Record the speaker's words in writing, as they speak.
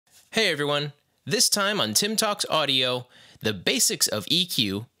Hey everyone, this time on Tim Talks Audio, the basics of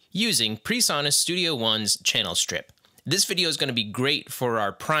EQ using Presonus Studio One's channel strip. This video is going to be great for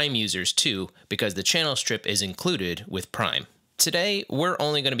our Prime users too, because the channel strip is included with Prime. Today, we're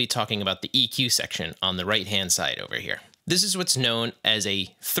only going to be talking about the EQ section on the right-hand side over here. This is what's known as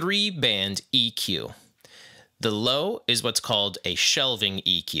a 3-band EQ. The low is what's called a shelving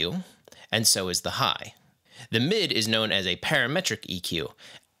EQ, and so is the high. The mid is known as a parametric EQ.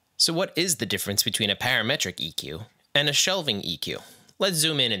 So what is the difference between a parametric EQ and a shelving EQ? Let's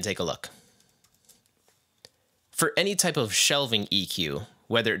zoom in and take a look. For any type of shelving EQ,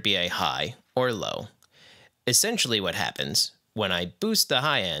 whether it be a high or low, essentially what happens when I boost the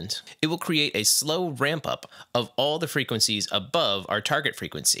high end, it will create a slow ramp up of all the frequencies above our target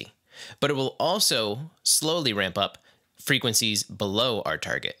frequency, but it will also slowly ramp up frequencies below our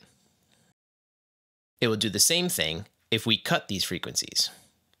target. It will do the same thing if we cut these frequencies.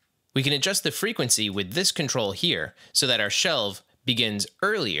 We can adjust the frequency with this control here so that our shelve begins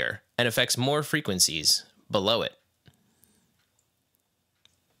earlier and affects more frequencies below it.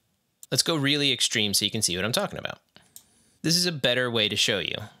 Let's go really extreme so you can see what I'm talking about. This is a better way to show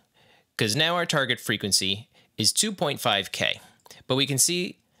you, because now our target frequency is 2.5K, but we can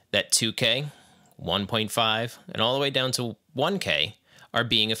see that 2K, 1.5, and all the way down to 1K are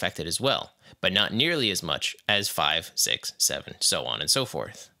being affected as well, but not nearly as much as 5, 6, 7, so on and so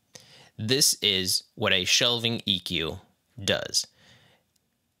forth. This is what a shelving EQ does.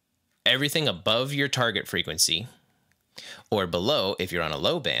 Everything above your target frequency, or below if you're on a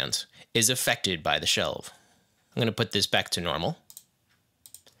low band, is affected by the shelve. I'm going to put this back to normal.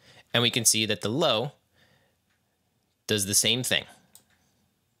 And we can see that the low does the same thing.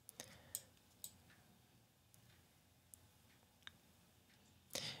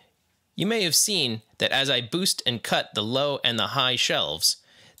 You may have seen that as I boost and cut the low and the high shelves,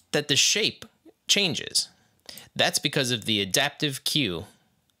 that the shape changes. That's because of the adaptive cue.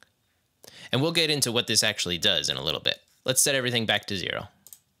 And we'll get into what this actually does in a little bit. Let's set everything back to 0.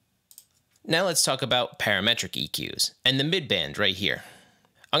 Now let's talk about parametric EQs and the midband right here.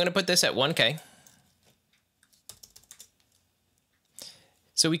 I'm going to put this at 1K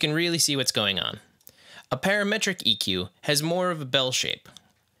so we can really see what's going on. A parametric EQ has more of a bell shape,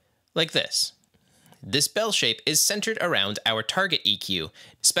 like this. This bell shape is centered around our target EQ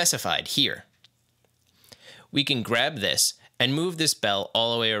specified here. We can grab this and move this bell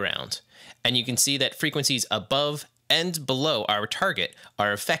all the way around, and you can see that frequencies above and below our target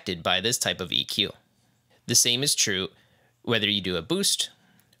are affected by this type of EQ. The same is true whether you do a boost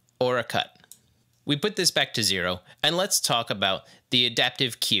or a cut. We put this back to 0, and let's talk about the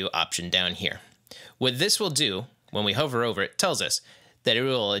adaptive cue option down here. What this will do, when we hover over it, tells us that it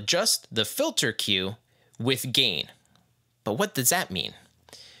will adjust the filter cue with gain. But what does that mean?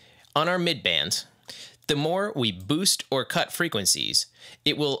 On our midband, the more we boost or cut frequencies,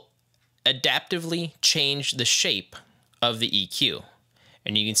 it will adaptively change the shape of the EQ.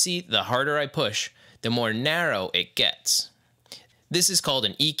 And you can see the harder I push, the more narrow it gets. This is called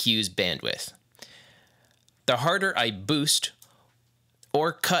an EQ's bandwidth. The harder I boost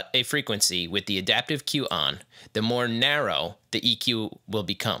or cut a frequency with the adaptive cue on, the more narrow the EQ will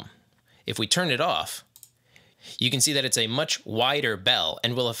become. If we turn it off, you can see that it's a much wider bell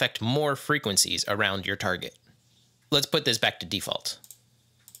and will affect more frequencies around your target. Let's put this back to default.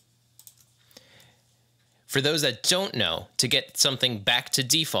 For those that don't know, to get something back to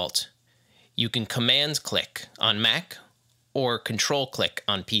default, you can command click on Mac or control click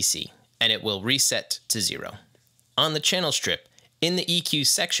on PC, and it will reset to 0. On the channel strip, in the EQ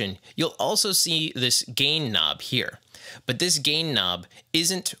section, you'll also see this gain knob here. But this gain knob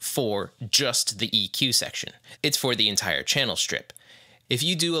isn't for just the EQ section. It's for the entire channel strip. If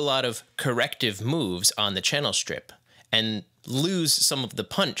you do a lot of corrective moves on the channel strip and lose some of the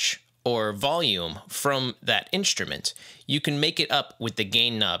punch or volume from that instrument, you can make it up with the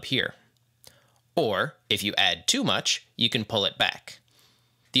gain knob here. Or, if you add too much, you can pull it back.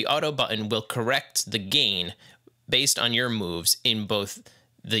 The auto button will correct the gain based on your moves in both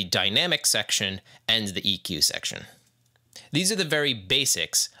the dynamic section and the EQ section. These are the very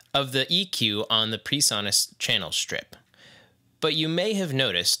basics of the EQ on the Presonus channel strip. But you may have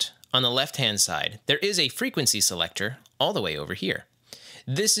noticed on the left-hand side, there is a frequency selector all the way over here.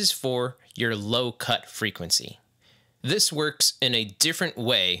 This is for your low cut frequency. This works in a different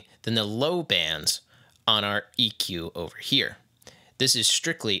way than the low bands on our EQ over here. This is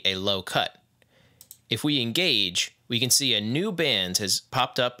strictly a low cut. If we engage, we can see a new band has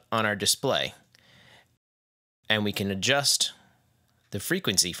popped up on our display, and we can adjust the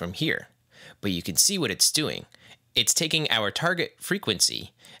frequency from here. But you can see what it's doing. It's taking our target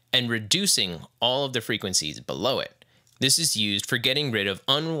frequency and reducing all of the frequencies below it. This is used for getting rid of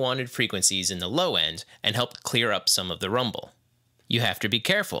unwanted frequencies in the low end and help clear up some of the rumble. You have to be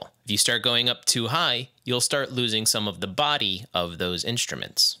careful. If you start going up too high, you'll start losing some of the body of those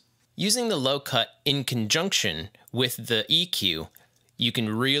instruments. Using the low cut in conjunction with the EQ, you can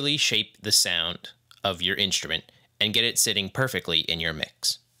really shape the sound of your instrument and get it sitting perfectly in your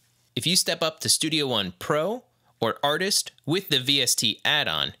mix. If you step up to Studio One Pro or Artist with the VST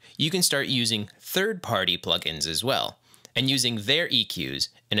add-on, you can start using third-party plugins as well, and using their EQs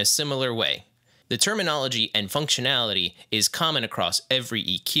in a similar way. The terminology and functionality is common across every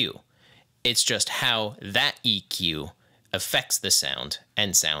EQ. It's just how that EQ affects the sound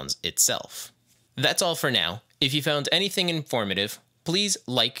and sounds itself. That's all for now. If you found anything informative, please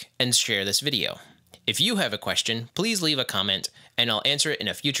like and share this video. If you have a question, please leave a comment and I'll answer it in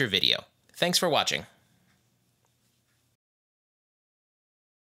a future video. Thanks for watching.